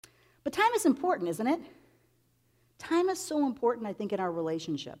But time is important, isn't it? Time is so important, I think, in our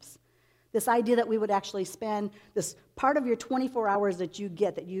relationships. This idea that we would actually spend this part of your 24 hours that you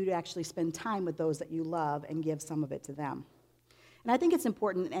get, that you'd actually spend time with those that you love and give some of it to them. And I think it's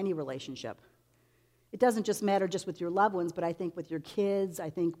important in any relationship. It doesn't just matter just with your loved ones, but I think with your kids, I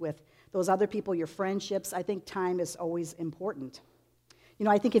think with those other people, your friendships, I think time is always important.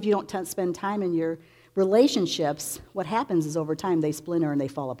 I think if you don't spend time in your relationships, what happens is over time they splinter and they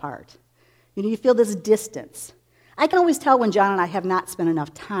fall apart. You feel this distance. I can always tell when John and I have not spent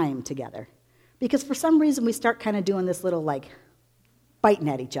enough time together because for some reason we start kind of doing this little biting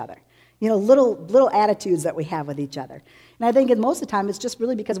at each other. Little attitudes that we have with each other. And I think most of the time it's just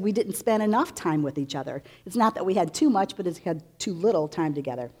really because we didn't spend enough time with each other. It's not that we had too much, but it's had too little time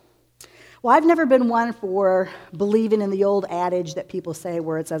together. Well, I've never been one for believing in the old adage that people say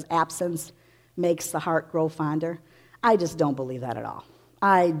where it says absence makes the heart grow fonder. I just don't believe that at all.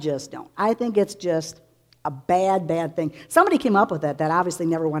 I just don't. I think it's just a bad thing. Somebody came up with it that obviously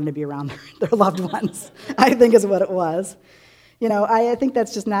never wanted to be around their loved ones, I think is what it was. I think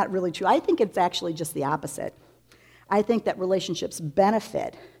that's just not really true. I think it's actually just the opposite. I think that relationships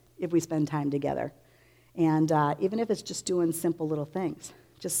benefit if we spend time together. And even if it's just doing simple little things,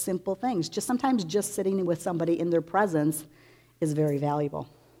 just simple things. Sometimes just sitting with somebody in their presence is very valuable.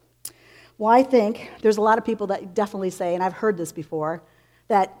 Well, I think there's a lot of people that definitely say, and I've heard this before,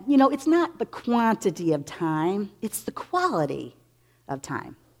 that, it's not the quantity of time, it's the quality of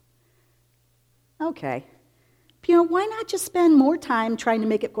time. Okay. Why not just spend more time trying to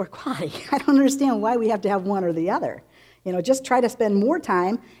make it more quality? I don't understand why we have to have one or the other. Just try to spend more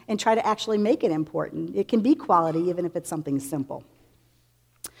time and try to actually make it important. It can be quality even if it's something simple.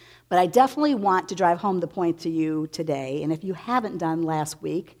 But I definitely want to drive home the point to you today, and if you haven't done last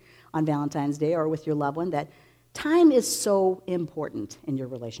week on Valentine's Day or with your loved one, that time is so important in your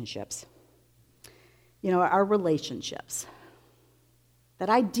relationships. Our relationships. That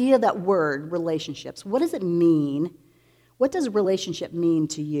idea, that word, relationships, what does it mean? What does relationship mean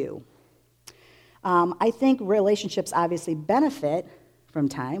to you? I think relationships obviously benefit from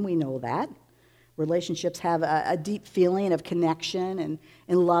time. We know that. Relationships have a deep feeling of connection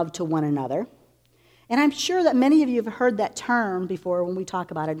and love to one another. And I'm sure that many of you have heard that term before when we talk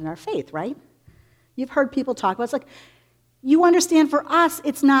about it in our faith, right? You've heard people talk about it. It's like, you understand, for us,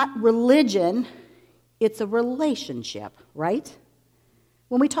 it's not religion, it's a relationship, right?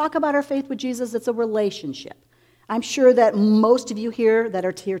 When we talk about our faith with Jesus, it's a relationship. I'm sure that most of you here that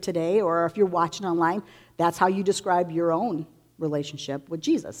are here today, or if you're watching online, that's how you describe your own relationship with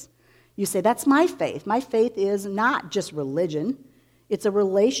Jesus. You say, that's my faith. My faith is not just religion, it's a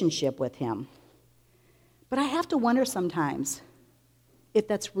relationship with him. But I have to wonder sometimes if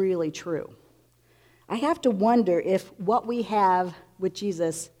that's really true. I have to wonder if what we have with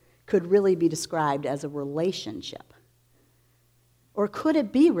Jesus could really be described as a relationship. Or could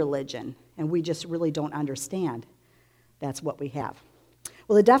it be religion, and we just really don't understand that's what we have?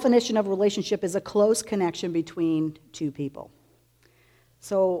 Well, the definition of relationship is a close connection between two people.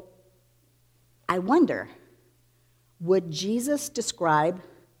 So I wonder, would Jesus describe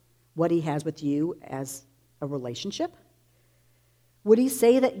what he has with you as a relationship? Would he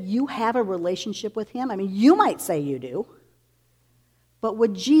say that you have a relationship with him? I mean, you might say you do, but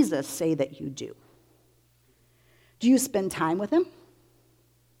would Jesus say that you do? Do you spend time with him?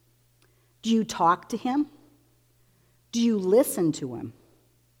 Do you talk to him? Do you listen to him?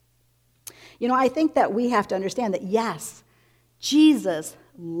 I think that we have to understand that, yes, Jesus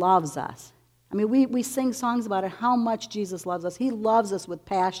loves us. I mean, we sing songs about it, how much Jesus loves us. He loves us with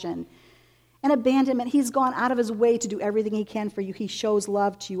passion and abandonment. He's gone out of his way to do everything he can for you. He shows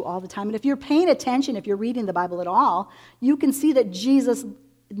love to you all the time. And if you're paying attention, if you're reading the Bible at all, you can see that Jesus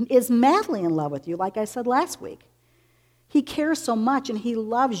is madly in love with you, like I said last week. He cares so much, and he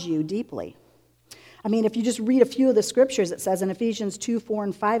loves you deeply. I mean, if you just read a few of the scriptures, it says in Ephesians 2, 4,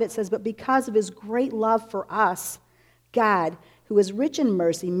 and 5, it says, "But because of his great love for us, God, who is rich in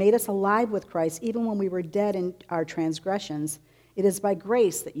mercy, made us alive with Christ, even when we were dead in our transgressions. It is by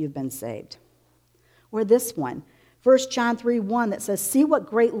grace that you've been saved." Or this one, 1 John 3, 1, that says, "See what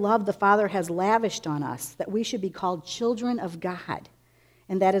great love the Father has lavished on us, that we should be called children of God."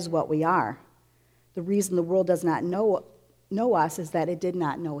 And that is what we are. The reason the world does not know us is that it did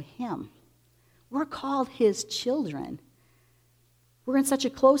not know him. We're called his children. We're in such a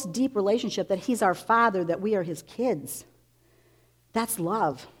close, deep relationship that he's our father, that we are his kids. That's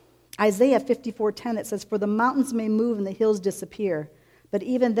love. Isaiah 54:10, it says, "For the mountains may move and the hills disappear, but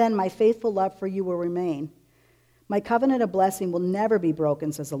even then my faithful love for you will remain. My covenant of blessing will never be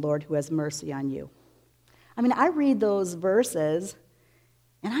broken, says the Lord, who has mercy on you." I mean, I read those verses,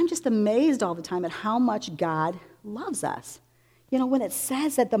 And I'm just amazed all the time at how much God loves us. You know, when it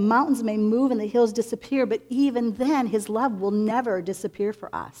says that the mountains may move and the hills disappear, but even then, his love will never disappear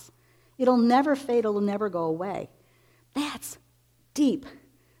for us. It'll never fade, it'll never go away. That's deep.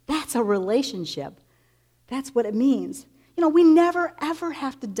 That's a relationship. That's what it means. You know, we never, ever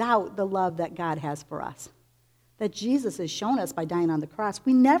have to doubt the love that God has for us, that Jesus has shown us by dying on the cross.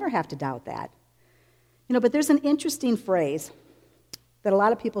 We never have to doubt that. You know, but there's an interesting phrase that a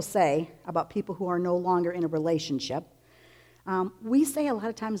lot of people say about people who are no longer in a relationship. We say a lot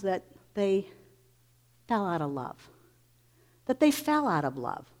of times that they fell out of love, that they fell out of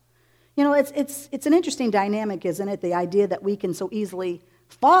love. You know, it's an interesting dynamic, isn't it? The idea that we can so easily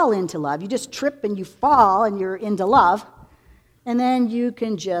fall into love. You just trip and you fall and you're into love, and then you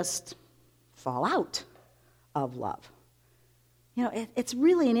can just fall out of love. You know, it's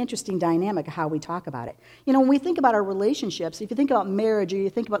really an interesting dynamic of how we talk about it. You know, when we think about our relationships, if you think about marriage or you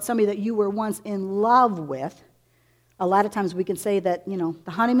think about somebody that you were once in love with, a lot of times we can say that, you know,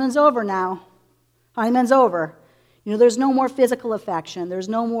 the honeymoon's over now. Honeymoon's over. You know, there's no more physical affection. There's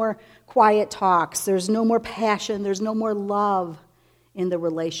no more quiet talks. There's no more passion. There's no more love in the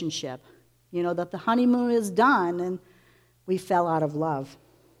relationship. You know, that the honeymoon is done and we fell out of love.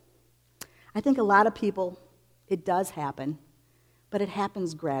 I think a lot of people, it does happen, but it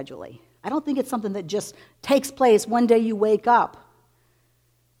happens gradually. I don't think it's something that just takes place one day you wake up.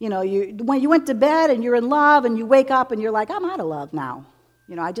 You know, when you went to bed and you're in love and you wake up and you're like, I'm out of love now.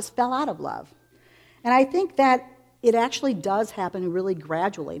 You know, I just fell out of love. And I think that it actually does happen really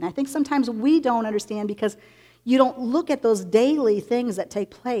gradually. And I think sometimes we don't understand because you don't look at those daily things that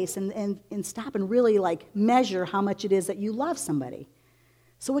take place and stop and really like measure how much it is that you love somebody.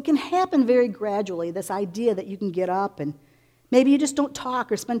 So it can happen very gradually, this idea that you can get up and maybe you just don't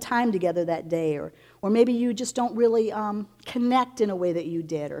talk or spend time together that day, or maybe you just don't really connect in a way that you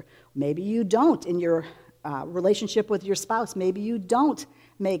did, or maybe you don't in your relationship with your spouse. Maybe you don't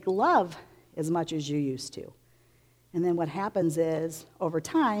make love as much as you used to. And then what happens is, over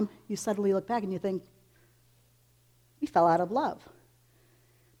time, you suddenly look back and you think, we fell out of love.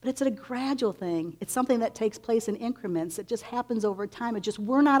 But it's a gradual thing. It's something that takes place in increments. It just happens over time. It just,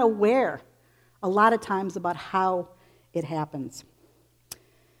 we're not aware a lot of times about how it happens.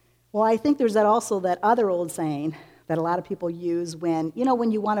 Well, I think there's also that other old saying that a lot of people use when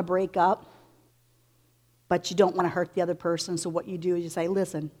you want to break up, but you don't want to hurt the other person. So what you do is you say,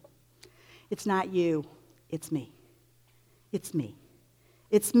 listen, it's not you, it's me. It's me.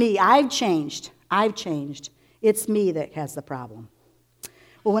 It's me. I've changed. It's me that has the problem.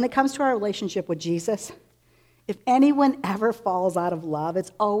 Well, when it comes to our relationship with Jesus, if anyone ever falls out of love,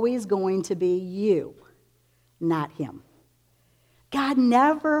 it's always going to be you, not him. God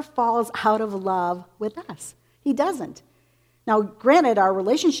never falls out of love with us. He doesn't. Now, granted, our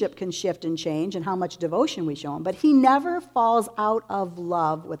relationship can shift and change and how much devotion we show him, but he never falls out of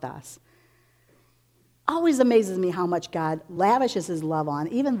love with us. Always amazes me how much God lavishes his love on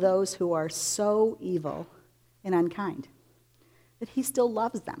even those who are so evil and unkind, that he still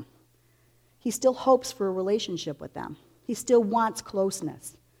loves them. He still hopes for a relationship with them. He still wants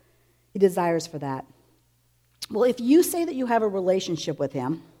closeness. He desires for that. Well, if you say that you have a relationship with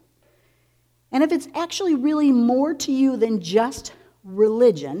him, and if it's actually really more to you than just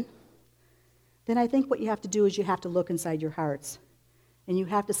religion, then I think what you have to do is you have to look inside your hearts, and you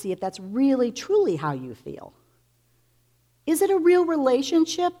have to see if that's really, truly how you feel. Is it a real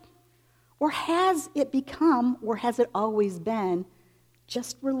relationship? Or has it become, or has it always been,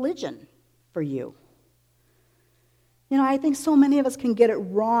 just religion for you? You know, I think so many of us can get it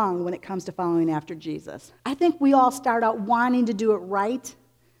wrong when it comes to following after Jesus. I think we all start out wanting to do it right,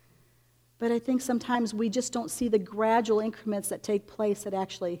 but I think sometimes we just don't see the gradual increments that take place that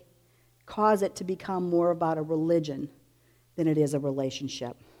actually cause it to become more about a religion than it is a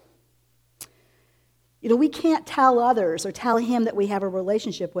relationship. You know, we can't tell others or tell him that we have a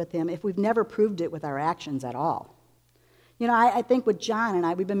relationship with him if we've never proved it with our actions at all. You know, I think with John and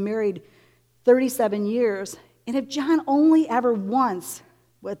I, we've been married 37 years, and if John only ever once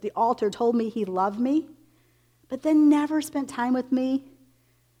at the altar told me he loved me, but then never spent time with me,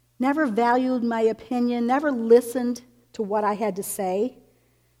 never valued my opinion, never listened to what I had to say,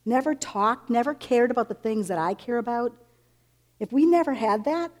 never talked, never cared about the things that I care about, if we never had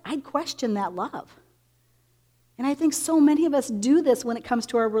that, I'd question that love. And I think so many of us do this when it comes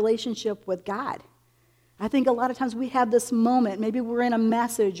to our relationship with God. I think a lot of times we have this moment, maybe we're in a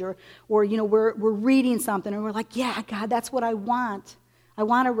message or we're reading something and we're like, yeah, God, that's what I want. I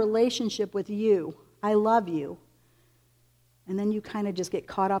want a relationship with you. I love you. And then you kind of just get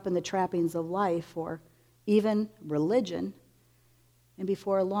caught up in the trappings of life or even religion, and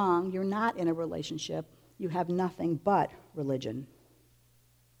before long, you're not in a relationship. You have nothing but religion.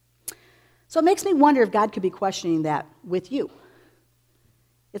 So it makes me wonder if God could be questioning that with you.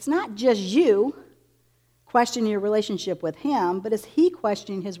 It's not just you questioning your relationship with him, but is he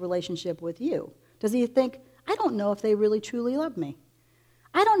questioning his relationship with you? Does he think, I don't know if they really truly love me.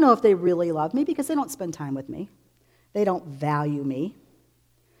 I don't know if they really love me because they don't spend time with me. They don't value me.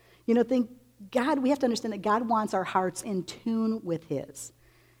 We have to understand that God wants our hearts in tune with his.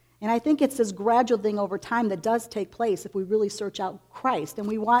 And I think it's this gradual thing over time that does take place if we really search out Christ and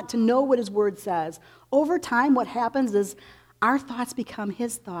we want to know what his word says. Over time, what happens is our thoughts become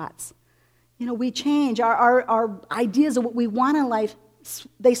his thoughts. We change. Our ideas of what we want in life,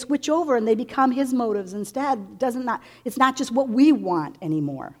 they switch over and they become his motives instead. It's not just what we want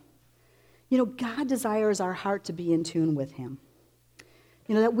anymore. God desires our heart to be in tune with him.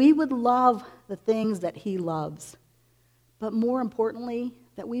 That we would love the things that he loves. But more importantly,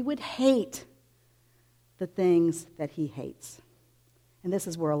 that we would hate the things that he hates. And this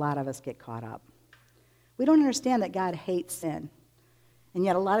is where a lot of us get caught up. We don't understand that God hates sin. And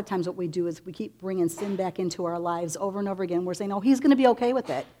yet a lot of times what we do is we keep bringing sin back into our lives over and over again. We're saying, oh, he's going to be okay with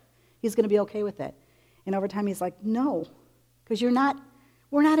it. He's going to be okay with it. And over time he's like, no, because we're not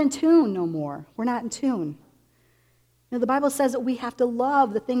in tune no more. We're not in tune. The Bible says that we have to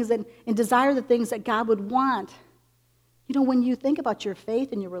love the things and desire the things that God would want. When you think about your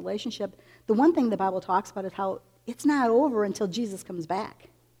faith and your relationship, the one thing the Bible talks about is how it's not over until Jesus comes back.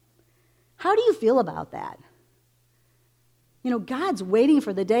 How do you feel about that? God's waiting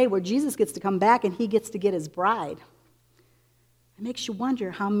for the day where Jesus gets to come back and he gets to get his bride. It makes you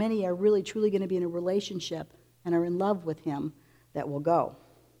wonder how many are really truly going to be in a relationship and are in love with him that will go.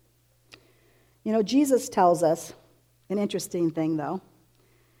 Jesus tells us an interesting thing, though.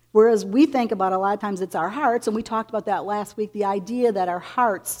 Whereas we think about a lot of times it's our hearts, and we talked about that last week, the idea that our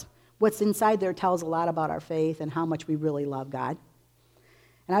hearts, what's inside there tells a lot about our faith and how much we really love God.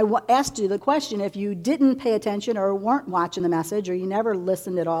 And I asked you the question, if you didn't pay attention or weren't watching the message or you never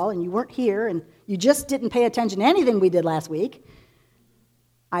listened at all and you weren't here and you just didn't pay attention to anything we did last week,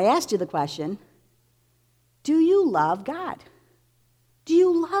 I asked you the question, do you love God? Do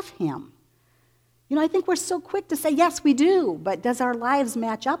you love him? I think we're so quick to say, yes, we do, but does our lives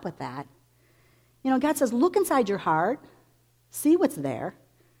match up with that? God says, look inside your heart, see what's there,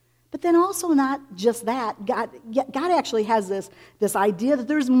 but then also not just that. God actually has this idea that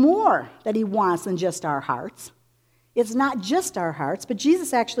there's more that he wants than just our hearts. It's not just our hearts, but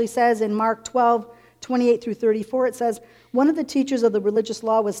Jesus actually says in Mark 12:28 through 34, it says, one of the teachers of the religious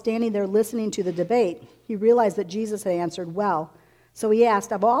law was standing there listening to the debate. He realized that Jesus had answered well, so he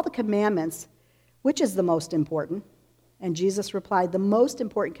asked, of all the commandments, which is the most important? And Jesus replied, the most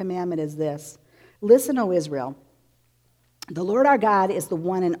important commandment is this. Listen, O Israel, the Lord our God is the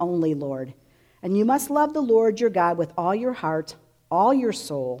one and only Lord. And you must love the Lord your God with all your heart, all your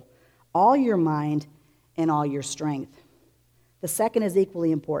soul, all your mind, and all your strength. The second is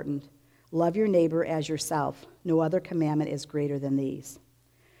equally important. Love your neighbor as yourself. No other commandment is greater than these.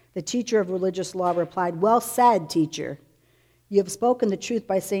 The teacher of religious law replied, well said, teacher. You have spoken the truth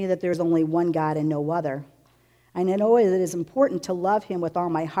by saying that there is only one God and no other. And I know it is important to love him with all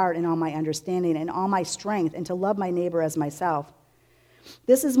my heart and all my understanding and all my strength and to love my neighbor as myself.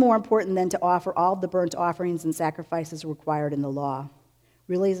 This is more important than to offer all the burnt offerings and sacrifices required in the law.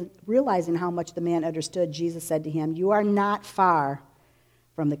 Realizing how much the man understood, Jesus said to him, you are not far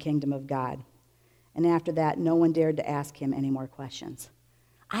from the kingdom of God. And after that, no one dared to ask him any more questions.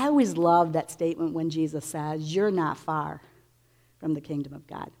 I always love that statement when Jesus says, you're not far from the kingdom of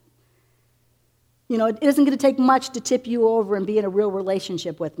God. It isn't going to take much to tip you over and be in a real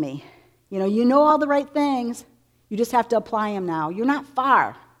relationship with me. You know all the right things. You just have to apply them now. You're not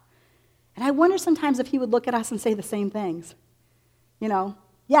far. And I wonder sometimes if he would look at us and say the same things.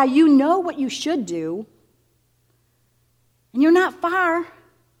 Yeah, you know what you should do, and you're not far,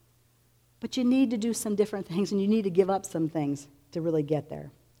 but you need to do some different things, and you need to give up some things to really get there.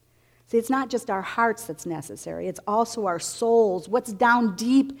 See, it's not just our hearts that's necessary. It's also our souls, what's down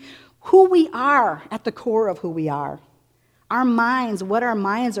deep, who we are at the core of who we are. Our minds, what our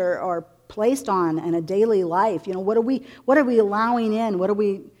minds are placed on in a daily life. What are we allowing in? What are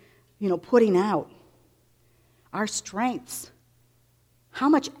we, putting out? Our strengths. How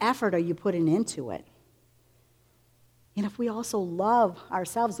much effort are you putting into it? And if we also love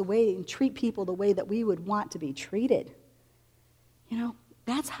ourselves the way and treat people the way that we would want to be treated,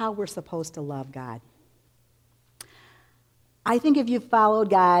 that's how we're supposed to love God. I think if you've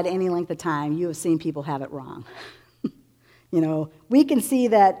followed God any length of time, you have seen people have it wrong. We can see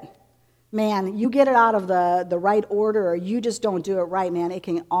that man, you get it out of the right order or you just don't do it right, man, it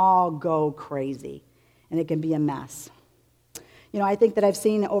can all go crazy and it can be a mess. I think that I've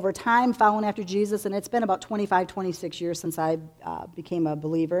seen over time following after Jesus, and it's been about 25, 26 years since I became a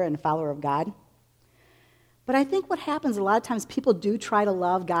believer and a follower of God. But I think what happens a lot of times, people do try to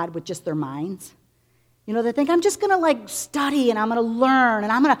love God with just their minds. They think, I'm just going to study and I'm going to learn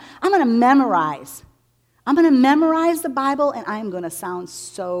and I'm going to memorize. I'm going to memorize the Bible and I'm going to sound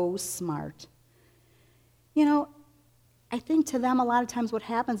so smart. I think to them a lot of times what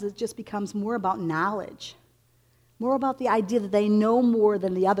happens is it just becomes more about knowledge. More about the idea that they know more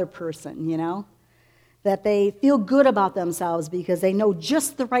than the other person, that they feel good about themselves because they know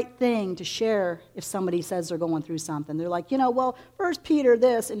just the right thing to share if somebody says they're going through something. They're like, well, 1 Peter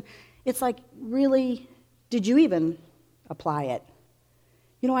this, and it's like, really, did you even apply it?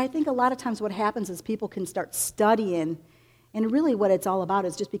 I think a lot of times what happens is people can start studying, and really what it's all about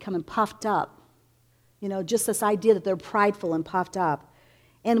is just becoming puffed up. Just this idea that they're prideful and puffed up.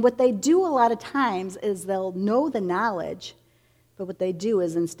 And what they do a lot of times is they'll know the knowledge, but what they do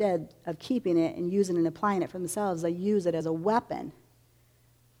is instead of keeping it and using it and applying it for themselves, they use it as a weapon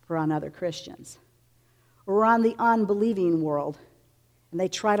on other Christians or on the unbelieving world. And they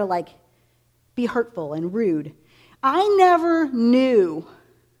try to be hurtful and rude. I never knew,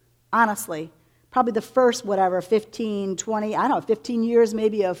 honestly, probably the first 15, 20, 15 years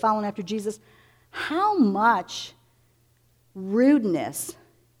maybe of following after Jesus, how much rudeness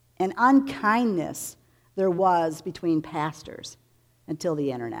and unkindness there was between pastors until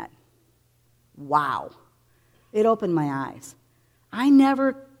the internet. Wow. It opened my eyes. I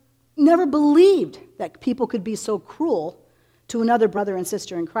never believed that people could be so cruel to another brother and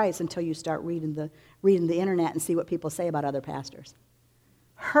sister in Christ until you start reading the internet and see what people say about other pastors.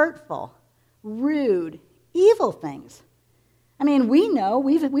 Hurtful, rude, evil things. We know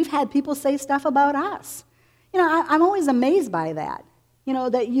we've had people say stuff about us. I'm always amazed by that.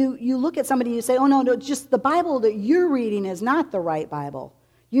 That you look at somebody and you say, oh, no, just the Bible that you're reading is not the right Bible.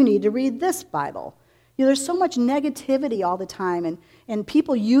 You need to read this Bible. There's so much negativity all the time and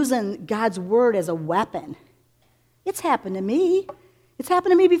people using God's word as a weapon. It's happened to me. It's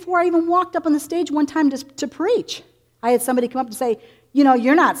happened to me before I even walked up on the stage one time to preach. I had somebody come up and say,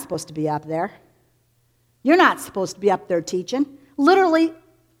 you're not supposed to be up there. You're not supposed to be up there teaching. Literally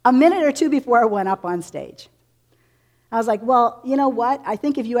a minute or two before I went up on stage. I was like, well, you know what? I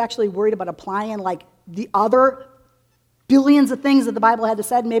think if you actually worried about applying the other billions of things that the Bible had to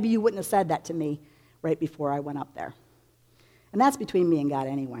say, maybe you wouldn't have said that to me right before I went up there. And that's between me and God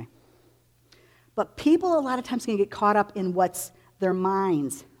anyway. But people a lot of times can get caught up in what their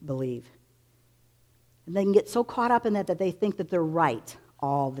minds believe. And they can get so caught up in that they think that they're right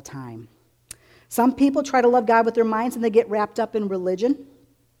all the time. Some people try to love God with their minds and they get wrapped up in religion,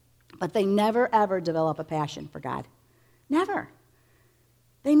 but they never, ever develop a passion for God. Never.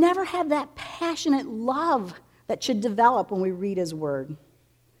 They never have that passionate love that should develop when we read His Word.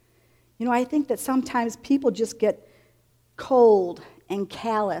 I think that sometimes people just get cold and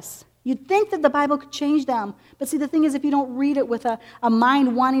callous. You'd think that the Bible could change them, but see, the thing is, if you don't read it with a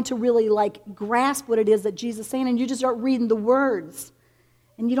mind wanting to really grasp what it is that Jesus is saying, and you just start reading the words,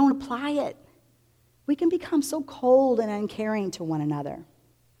 and you don't apply it, we can become so cold and uncaring to one another.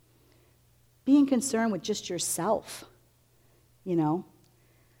 Being concerned with just yourself.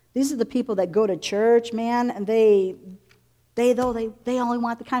 These are the people that go to church, man, and they only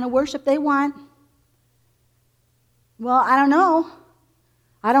want the kind of worship they want. Well, I don't know.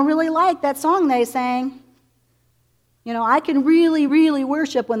 I don't really like that song they sang. I can really, really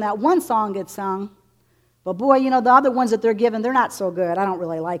worship when that one song gets sung. But boy, the other ones that they're given, they're not so good. I don't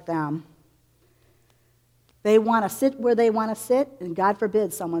really like them. They want to sit where they want to sit, and God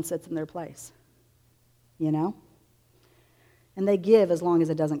forbid someone sits in their place. And they give as long as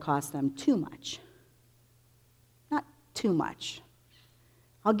it doesn't cost them too much. Not too much.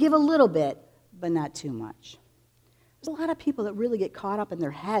 I'll give a little bit, but not too much. There's a lot of people that really get caught up in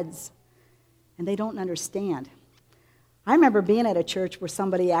their heads, and they don't understand. I remember being at a church where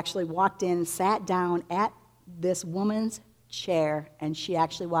somebody actually walked in and sat down at this woman's chair, and she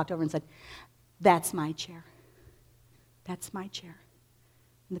actually walked over and said, "That's my chair. That's my chair."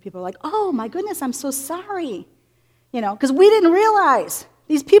 And the people are like, "Oh, my goodness, I'm so sorry." Because we didn't realize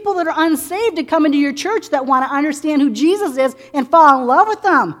these people that are unsaved to come into your church that want to understand who Jesus is and fall in love with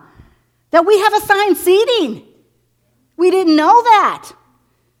them, that we have assigned seating. We didn't know that.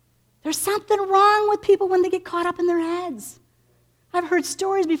 There's something wrong with people when they get caught up in their heads. I've heard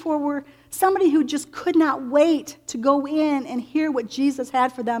stories before where somebody who just could not wait to go in and hear what Jesus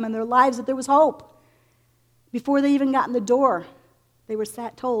had for them in their lives, that there was hope. Before they even got in the door, they were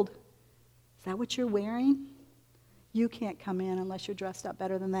told, Is that what you're wearing? You can't come in unless you're dressed up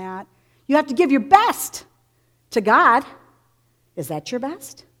better than that. You have to give your best to God. Is that your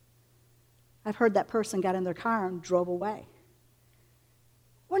best? I've heard that person got in their car and drove away.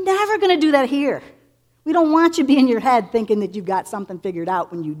 We're never going to do that here. We don't want you to be in your head thinking that you've got something figured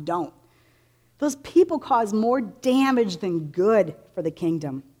out when you don't. Those people cause more damage than good for the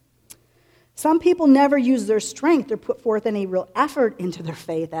kingdom. Some people never use their strength or put forth any real effort into their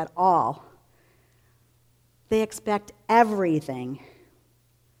faith at all. They expect everything,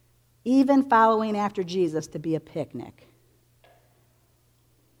 even following after Jesus, to be a picnic.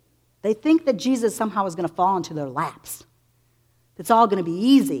 They think that Jesus somehow is going to fall into their laps. It's all going to be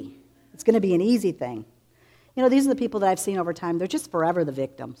easy. It's going to be an easy thing. You know, these are the people that I've seen over time. They're just forever the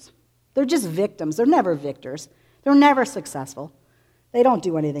victims. They're just victims. They're never victors. They're never successful. They don't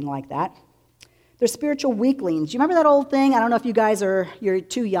do anything like that. They're spiritual weaklings. You remember that old thing? I don't know if you guys you're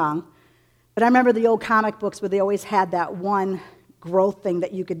too young, but I remember the old comic books where they always had that one growth thing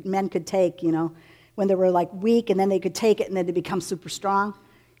that men could take, you know, when they were like weak, and then they could take it and then they become super strong.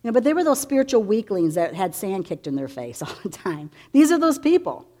 You know, but they were those spiritual weaklings that had sand kicked in their face all the time. These are those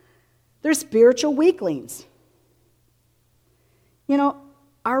people. They're spiritual weaklings. You know,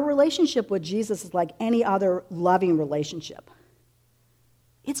 our relationship with Jesus is like any other loving relationship.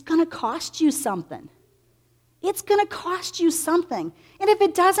 It's going to cost you something. It's going to cost you something. And if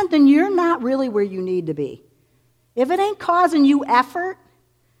it doesn't, then you're not really where you need to be. If it ain't causing you effort,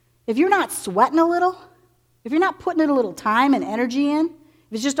 if you're not sweating a little, if you're not putting in a little time and energy in,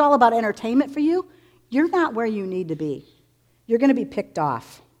 if it's just all about entertainment for you, you're not where you need to be. You're going to be picked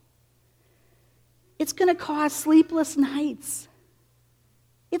off. It's going to cause sleepless nights.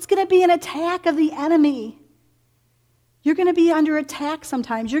 It's going to be an attack of the enemy. You're going to be under attack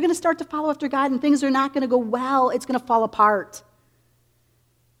sometimes. You're going to start to follow after God, and things are not going to go well. It's going to fall apart.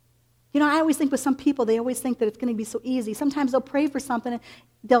 You know, I always think with some people, they always think that it's going to be so easy. Sometimes they'll pray for something, and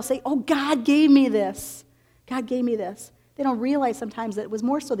they'll say, oh, God gave me this. God gave me this. They don't realize sometimes that it was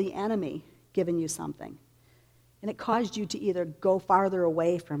more so the enemy giving you something. And it caused you to either go farther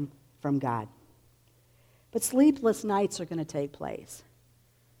away from God. But sleepless nights are going to take place.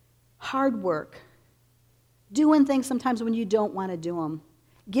 Hard work. Doing things sometimes when you don't want to do them.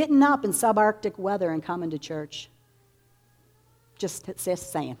 Getting up in subarctic weather and coming to church. Just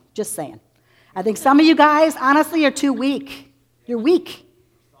saying. I think some of you guys, honestly, are too weak. You're weak.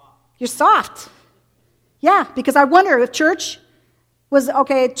 You're soft. Yeah, because I wonder if church was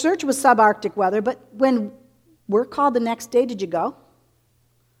subarctic weather, but when we're called the next day, did you go?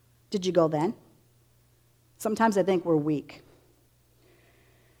 Did you go then? Sometimes I think we're weak.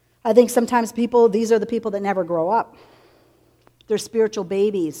 I think sometimes these are the people that never grow up. They're spiritual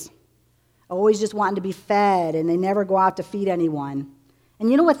babies, always just wanting to be fed, and they never go out to feed anyone.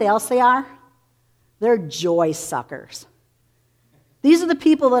 And you know what else they are? They're joy suckers. These are the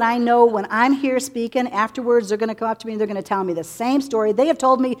people that I know when I'm here speaking, afterwards they're going to come up to me and they're going to tell me the same story they have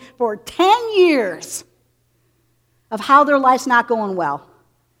told me for 10 years of how their life's not going well.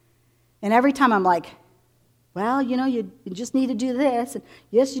 And every time I'm like, well, you know, you just need to do this, and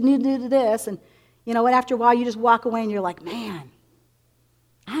yes, you need to do this, and you know what, after a while you just walk away and you're like, man,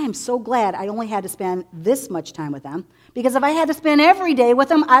 I am so glad I only had to spend this much time with them, because if I had to spend every day with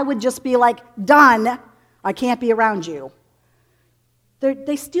them, I would just be like, done, I can't be around you.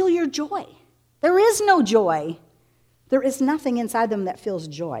 They steal your joy. There is no joy. There is nothing inside them that feels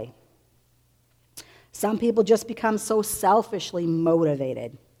joy. Some people just become so selfishly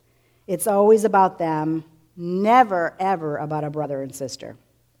motivated. It's always about them, never, ever about a brother and sister.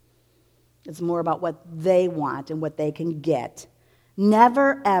 It's more about what they want and what they can get.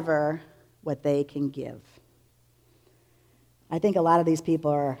 Never, ever what they can give. I think a lot of these people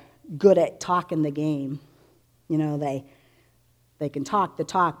are good at talking the game. You know, they can talk the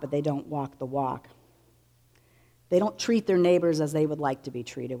talk, but they don't walk the walk. They don't treat their neighbors as they would like to be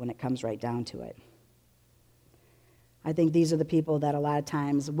treated when it comes right down to it. I think these are the people that a lot of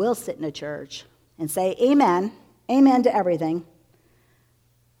times will sit in a church and say, amen, amen to everything,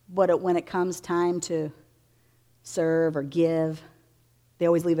 but when it comes time to serve or give, they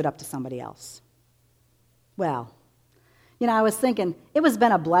always leave it up to somebody else. Well, you know, I was thinking, it has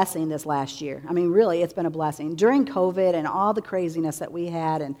been a blessing this last year. I mean, really, it's been a blessing. During COVID and all the craziness that we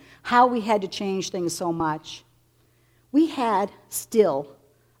had and how we had to change things so much, we had still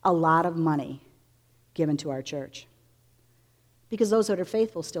a lot of money given to our church because those that are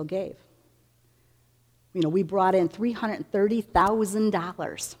faithful still gave. You know, we brought in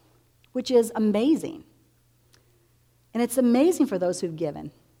 $330,000, which is amazing. And it's amazing for those who've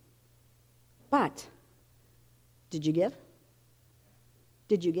given. But, did you give?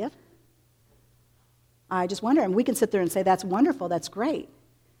 Did you give? I just wonder, and we can sit there and say, that's wonderful, that's great.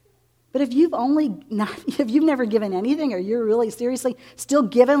 But if if you've never given anything, or you're really seriously still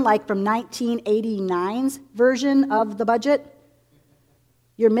given like from 1989's version of the budget,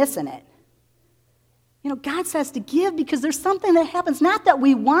 you're missing it. God says to give because there's something that happens, not that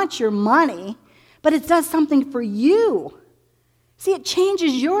we want your money, but it does something for you. See, it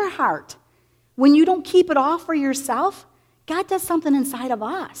changes your heart. When you don't keep it all for yourself, God does something inside of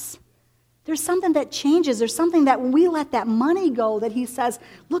us. There's something that changes. There's something that when we let that money go, that he says,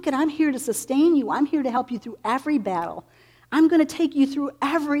 look, I'm here to sustain you. I'm here to help you through every battle. I'm going to take you through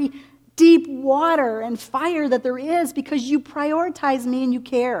every deep water and fire that there is because you prioritize me and you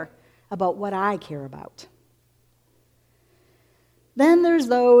care about what I care about. Then there's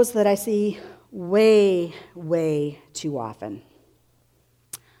those that I see way, way too often.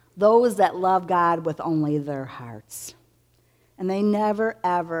 Those that love God with only their hearts. And they never,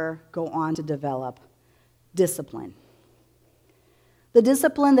 ever go on to develop discipline. The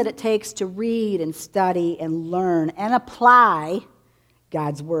discipline that it takes to read and study and learn and apply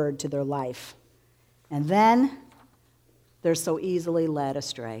God's word to their life. And then they're so easily led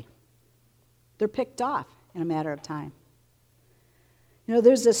astray. They're picked off in a matter of time.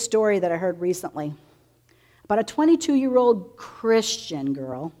 There's this story that I heard recently about a 22-year-old Christian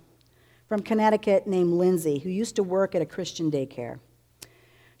girl from Connecticut named Lindsay, who used to work at a Christian daycare.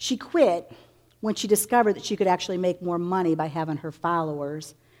 She quit when she discovered that she could actually make more money by having her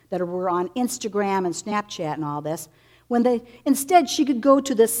followers that were on Instagram and Snapchat and all this, instead she could go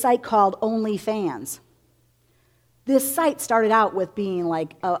to this site called OnlyFans. This site started out with being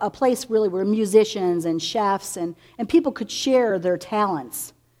like a place really where musicians and chefs and people could share their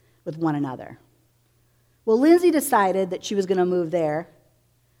talents with one another. Well, Lindsay decided that she was going to move there,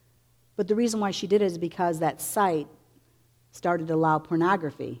 but the reason why she did it is because that site started to allow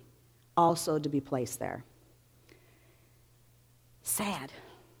pornography also to be placed there. Sad.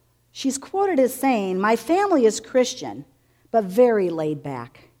 She's quoted as saying, "My family is Christian, but very laid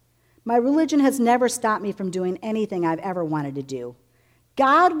back. My religion has never stopped me from doing anything I've ever wanted to do.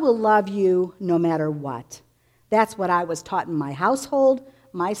 God will love you no matter what. That's what I was taught in my household,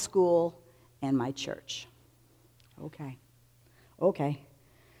 my school, and my church." Okay.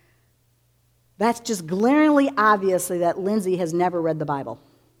 That's just glaringly obviously that Lindsay has never read the Bible.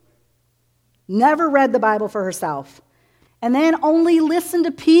 Never read the Bible for herself. And then only listened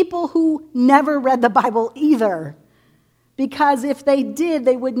to people who never read the Bible either. Because if they did,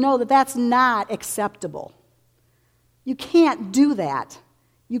 they would know that that's not acceptable. You can't do that.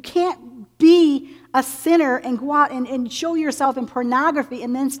 You can't be a sinner and go out and show yourself in pornography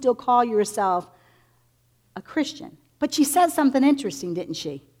and then still call yourself a Christian. But she said something interesting, didn't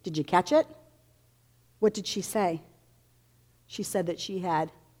she? Did you catch it? What did she say? She said that she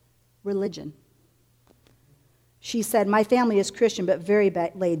had religion. She said, "My family is Christian, but very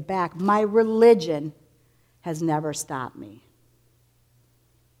laid back. My religion has never stopped me."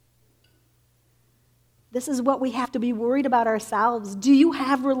 This is what we have to be worried about ourselves. Do you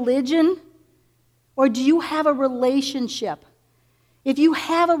have religion? Or do you have a relationship? If you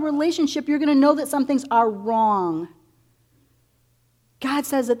have a relationship, you're going to know that some things are wrong. God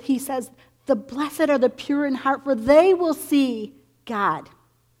says that he says, "The blessed are the pure in heart, for they will see God."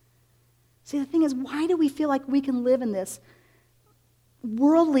 See, the thing is, why do we feel like we can live in this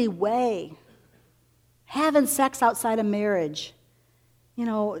worldly way? Having sex outside of marriage,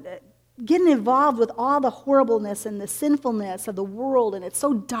 getting involved with all the horribleness and the sinfulness of the world, and it's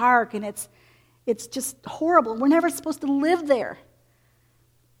so dark and it's just horrible. We're never supposed to live there.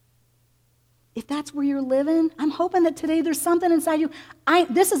 If that's where you're living, I'm hoping that today there's something inside you.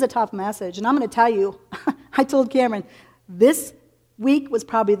 This is a tough message, and I'm going to tell you, I told Cameron, this week was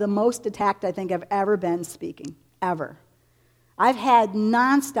probably the most attacked I think I've ever been speaking, ever. I've had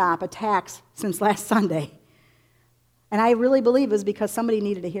nonstop attacks since last Sunday. And I really believe it was because somebody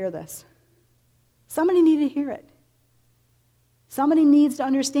needed to hear this. Somebody needed to hear it. Somebody needs to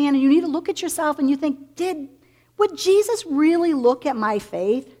understand, and you need to look at yourself and you think, would Jesus really look at my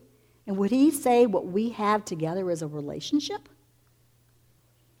faith? And would he say what we have together is a relationship?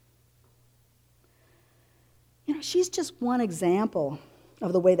 She's just one example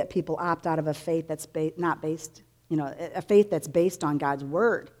of the way that people opt out of a faith that's not based, a faith that's based on God's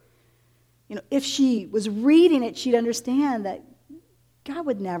word. If she was reading it, she'd understand that God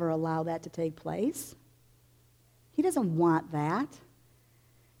would never allow that to take place. He doesn't want that.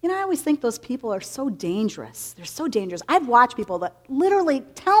 I always think those people are so dangerous. They're so dangerous. I've watched people that literally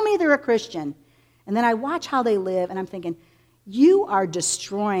tell me they're a Christian, and then I watch how they live, and I'm thinking, you are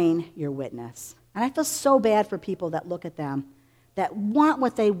destroying your witness. And I feel so bad for people that look at them that want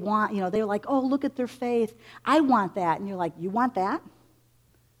what they want. They're like, oh, look at their faith. I want that. And you're like, you want that?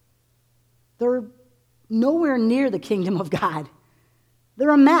 They're nowhere near the kingdom of God.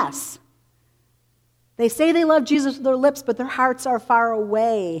 They're a mess. They say they love Jesus with their lips, but their hearts are far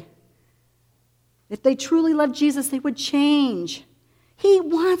away. If they truly love Jesus, they would change. He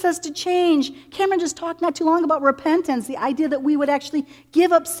wants us to change. Cameron just talked not too long about repentance, the idea that we would actually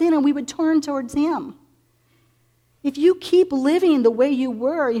give up sin and we would turn towards him. If you keep living the way you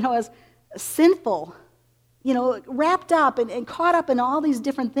were, as sinful, wrapped up and caught up in all these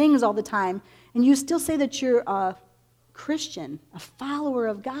different things all the time, and you still say that you're a Christian, a follower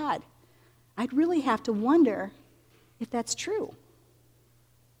of God, I'd really have to wonder if that's true.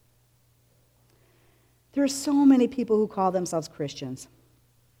 There are so many people who call themselves Christians.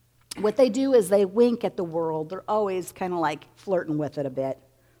 What they do is they wink at the world. They're always kind of like flirting with it a bit.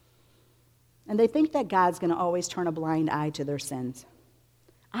 And they think that God's going to always turn a blind eye to their sins.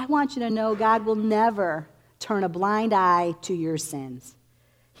 I want you to know God will never turn a blind eye to your sins.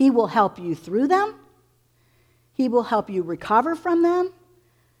 He will help you through them. He will help you recover from them.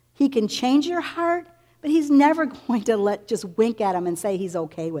 He can change your heart, but he's never going to just wink at them and say he's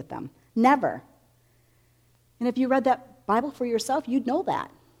okay with them. Never. And if you read that Bible for yourself, you'd know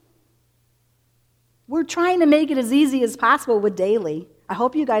that. We're trying to make it as easy as possible with daily. I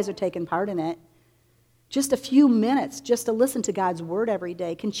hope you guys are taking part in it. Just a few minutes just to listen to God's word every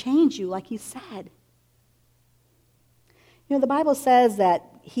day can change you like he said. The Bible says that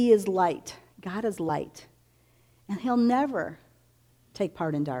he is light. God is light. And he'll never take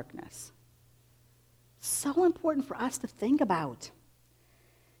part in darkness. So important for us to think about.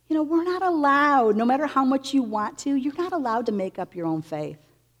 We're not allowed, no matter how much you want to, you're not allowed to make up your own faith.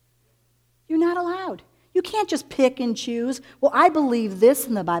 You're not allowed. You can't just pick and choose. Well, I believe this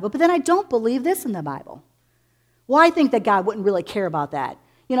in the Bible, but then I don't believe this in the Bible. Well, I think that God wouldn't really care about that.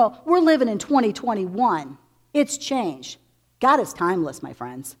 We're living in 2021. It's changed. God is timeless, my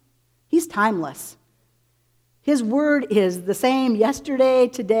friends. He's timeless. His word is the same yesterday,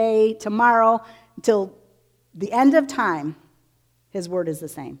 today, tomorrow, until the end of time. His word is the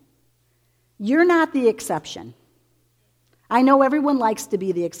same. You're not the exception. I know everyone likes to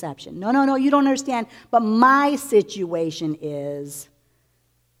be the exception. No, you don't understand. But my situation is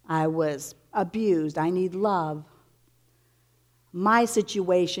I was abused. I need love. My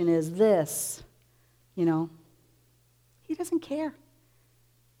situation is this. He doesn't care.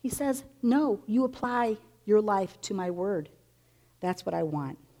 He says, no, you apply your life to my word. That's what I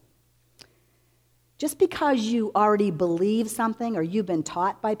want. Just because you already believe something or you've been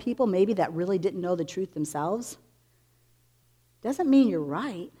taught by people maybe that really didn't know the truth themselves, doesn't mean you're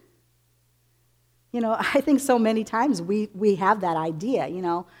right. I think so many times we have that idea,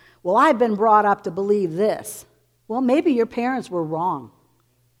 well, I've been brought up to believe this. Well, maybe your parents were wrong.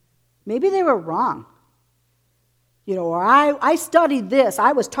 Maybe they were wrong. Or I studied this.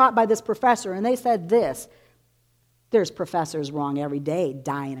 I was taught by this professor, and they said this. There's professors wrong every day,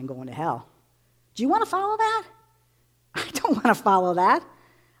 dying and going to hell. Do you want to follow that? I don't want to follow that.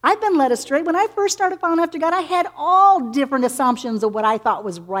 I've been led astray. When I first started following after God, I had all different assumptions of what I thought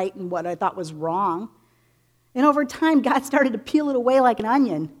was right and what I thought was wrong. And over time, God started to peel it away like an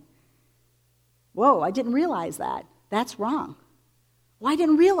onion. Whoa, I didn't realize that. That's wrong. Well, I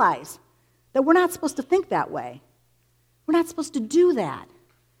didn't realize that we're not supposed to think that way. We're not supposed to do that.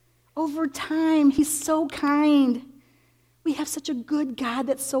 Over time, he's so kind. We have such a good God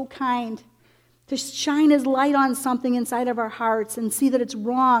that's so kind. To shine his light on something inside of our hearts and see that it's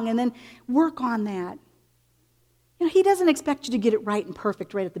wrong and then work on that. He doesn't expect you to get it right and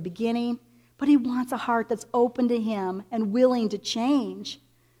perfect right at the beginning, but he wants a heart that's open to him and willing to change.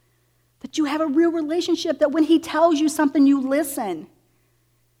 That you have a real relationship, that when he tells you something, you listen.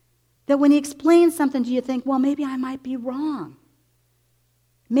 That when he explains something to you, you think, well, maybe I might be wrong.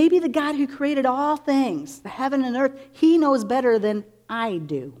 Maybe the God who created all things, the heaven and earth, he knows better than I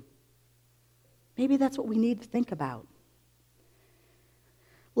do. Maybe that's what we need to think about.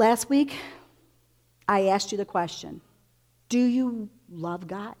 Last week, I asked you the question, do you love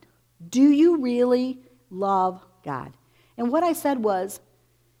God? Do you really love God? And what I said was,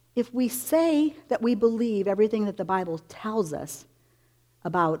 if we say that we believe everything that the Bible tells us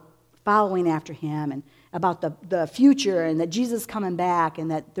about following after him and about the future and that Jesus is coming back and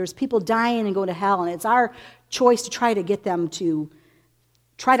that there's people dying and going to hell and it's our choice to try to get them to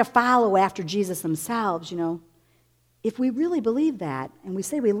try to follow after Jesus themselves, if we really believe that and we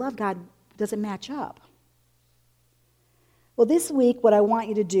say we love God, does it match up? Well, this week what I want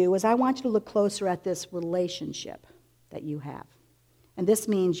you to do is I want you to look closer at this relationship that you have. And this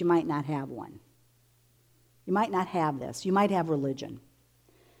means you might not have one. You might not have this. You might have religion.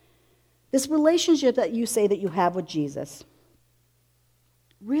 This relationship that you say that you have with Jesus,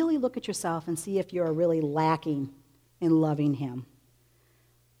 really look at yourself and see if you're really lacking in loving him.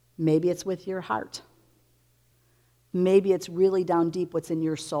 Maybe it's with your heart. Maybe it's really down deep what's in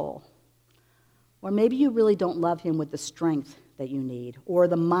your soul. Or maybe you really don't love him with the strength that you need or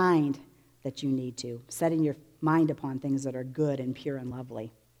the mind that you need to, setting your mind upon things that are good and pure and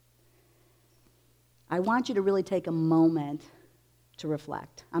lovely. I want you to really take a moment to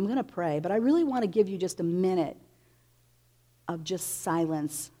reflect. I'm going to pray, but I really want to give you just a minute of just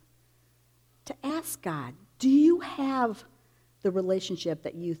silence to ask God, do you have the relationship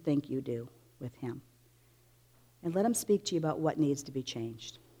that you think you do with him? And let him speak to you about what needs to be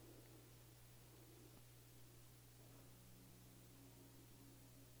changed.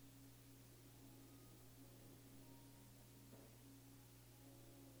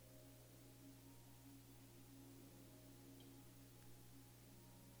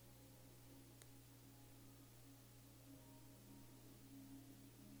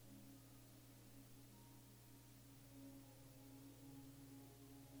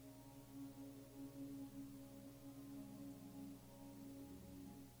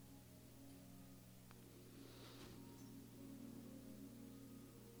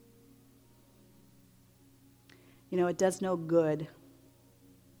 You know, it does no good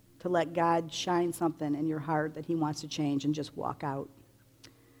to let God shine something in your heart that he wants to change and just walk out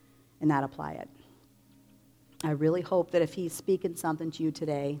and not apply it. I really hope that if he's speaking something to you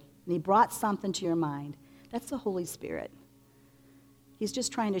today and he brought something to your mind, that's the Holy Spirit. He's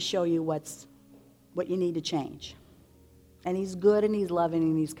just trying to show you what you need to change. And he's good and he's loving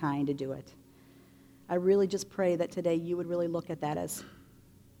and he's kind to do it. I really just pray that today you would really look at that as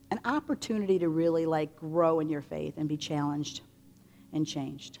an opportunity to really grow in your faith and be challenged and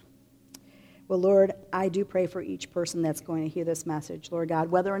changed. Well, Lord, I do pray for each person that's going to hear this message, Lord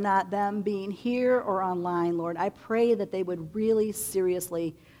God, whether or not them being here or online, Lord, I pray that they would really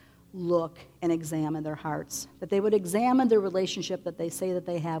seriously look and examine their hearts, that they would examine the relationship that they say that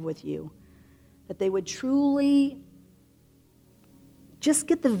they have with you, that they would truly just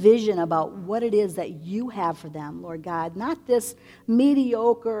get the vision about what it is that you have for them, Lord God. Not this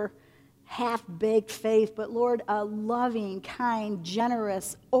mediocre, half-baked faith, but, Lord, a loving, kind,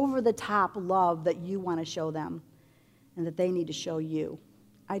 generous, over-the-top love that you want to show them and that they need to show you.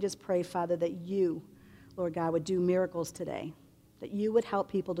 I just pray, Father, that you, Lord God, would do miracles today, that you would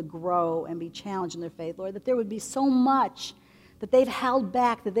help people to grow and be challenged in their faith, Lord, that there would be so much that they've held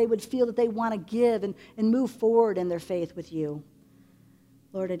back, that they would feel that they want to give and move forward in their faith with you.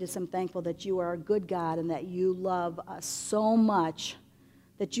 Lord, I just am thankful that you are a good God and that you love us so much,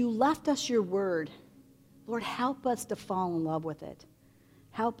 that you left us your word. Lord, help us to fall in love with it.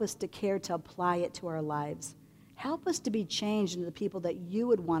 Help us to care to apply it to our lives. Help us to be changed into the people that you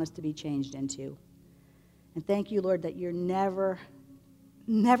would want us to be changed into. And thank you, Lord, that you're never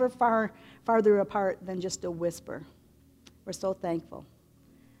farther apart than just a whisper. We're so thankful.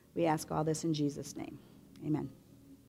 We ask all this in Jesus' name. Amen.